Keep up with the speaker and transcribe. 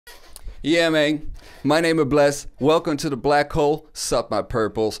Yeah, man. My name is Bless. Welcome to the Black Hole. Sup, my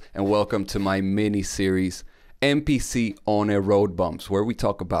purples, and welcome to my mini series, MPC ONE Roadbumps, where we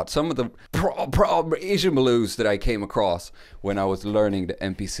talk about some of the issues that I came across when I was learning the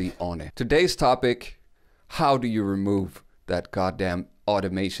MPC ONE. Today's topic: how do you remove that goddamn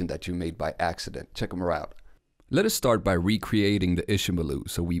automation that you made by accident? Check them out. Let us start by recreating the Ishimaloo.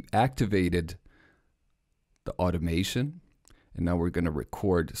 So we activated the automation, and now we're going to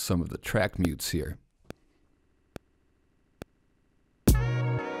record some of the track mutes here.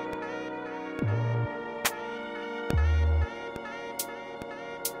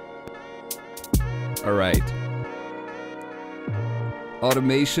 All right.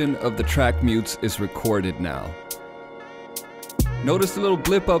 Automation of the track mutes is recorded now. Notice the little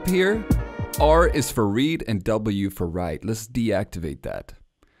blip up here? R is for read and W for write. Let's deactivate that.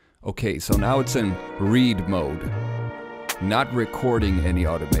 Okay, so now it's in read mode. Not recording any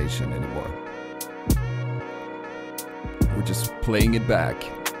automation anymore. We're just playing it back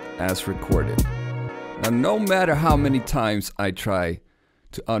as recorded. Now, no matter how many times I try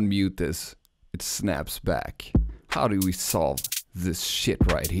to unmute this, it snaps back. How do we solve this shit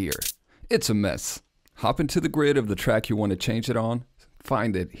right here? It's a mess. Hop into the grid of the track you want to change it on.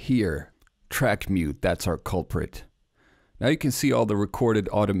 Find it here. Track mute, that's our culprit. Now you can see all the recorded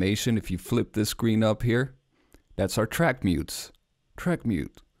automation if you flip this screen up here. That's our track mutes. Track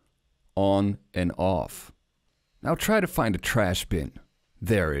mute. On and off. Now try to find a trash bin.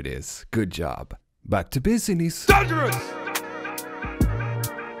 There it is. Good job. Back to business. Dangerous!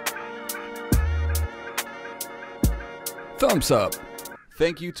 Thumbs up.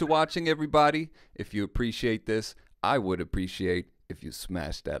 Thank you to watching, everybody. If you appreciate this, I would appreciate if you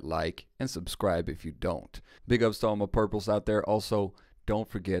smash that like and subscribe if you don't. Big ups to all my purples out there. Also, don't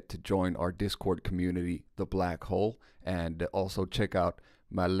forget to join our Discord community, The Black Hole, and also check out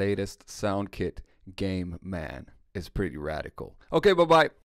my latest sound kit, Game Man. It's pretty radical. Okay, bye-bye.